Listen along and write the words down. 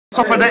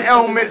top of the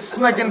helmet,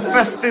 smeg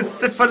infested,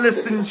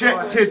 syphilis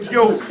injected.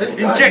 Yo,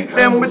 inject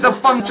them with a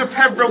bunch of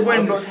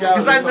heroin,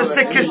 cause I'm the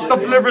sickest of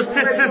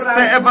lyricists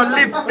that ever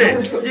lived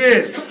it.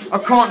 Yeah, I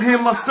can't hear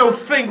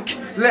myself think,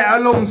 let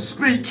alone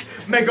speak.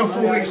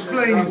 Megaphone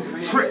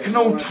explain, trick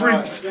no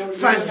tricks,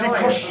 fancy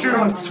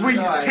costumes,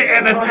 sweets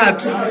hitting the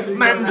tabs,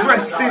 man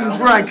dressed in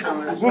drag,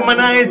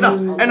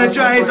 womanizer,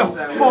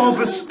 energizer,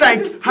 father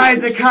stag,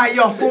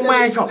 Hezekiah,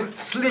 Formica,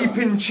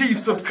 sleeping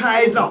chiefs of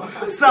Kaiser,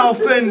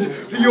 Southend,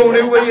 the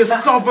only way is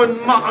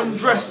southern, mutton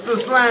dressed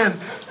as lamb,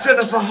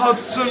 Jennifer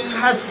Hudson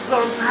had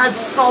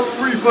son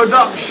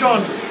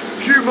reproduction,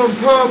 human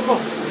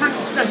purpose,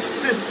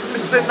 princesses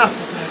missing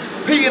us,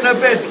 pee in a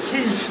bed,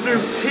 quiche new,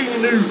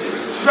 Tinu,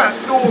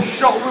 trapdoor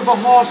shot with a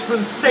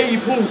Horseman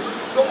staple,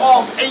 the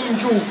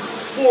archangel,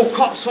 4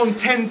 cuts on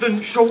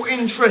tendon, show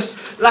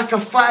interest like a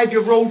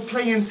 5-year-old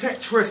playing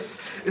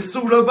Tetris. It's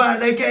all about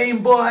the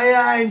game, boy,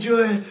 I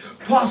enjoy.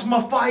 Pass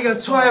my fire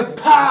toy,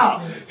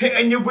 pow,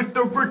 hitting you with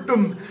the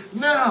rhythm.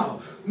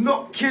 Now,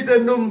 not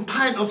kidding them,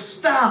 pint of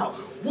stout.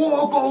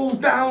 War go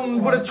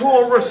down with a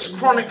Taurus,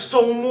 chronic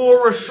soul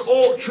Moorish,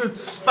 orchard,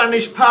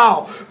 Spanish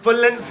pow,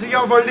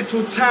 Valencia, a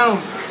little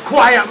town,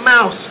 quiet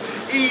mouse,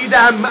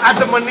 Edam,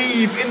 Adam and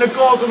Eve in the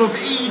Garden of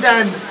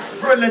Eden,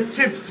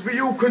 relatives, we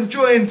all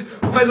conjoined,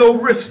 mellow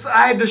riffs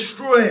I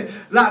destroy,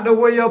 like the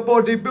way a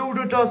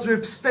bodybuilder does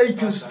with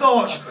steak and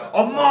starch.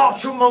 I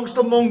march amongst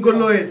the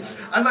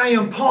Mongoloids, and I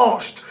am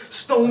parched,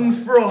 stone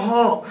for a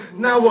heart,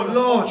 now at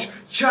large,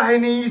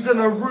 Chinese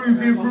and a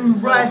ruby roo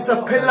rice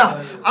a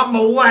pillar. I'm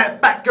a white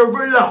back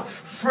gorilla,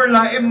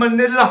 thriller in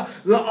Manila,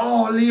 La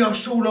Ali, I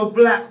show the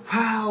black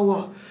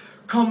power.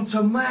 Come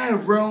to my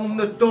realm,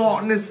 the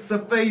darkness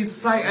evades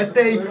sight of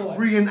day.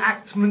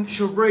 Reenactment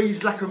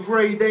charades like a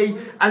grey day.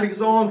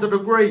 Alexander the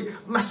Great,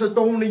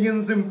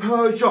 Macedonians in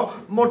Persia,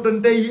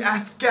 modern day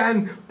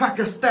Afghan,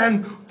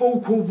 Pakistan,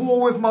 vocal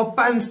war with my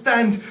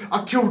bandstand.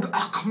 I killed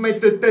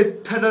Ahmed the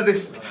dead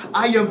terrorist.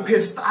 Iron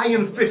pissed,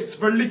 iron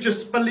fist,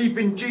 religious belief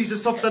in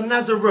Jesus of the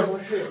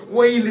Nazareth.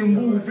 Wailing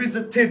wall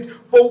visited,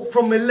 bolt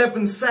from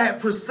 11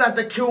 Cyprus, sad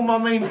to kill my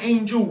main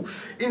angel.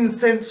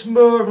 Incense,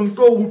 myrrh and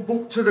gold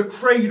brought to the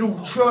cradle.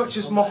 Church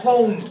is my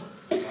home.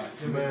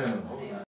 Amen.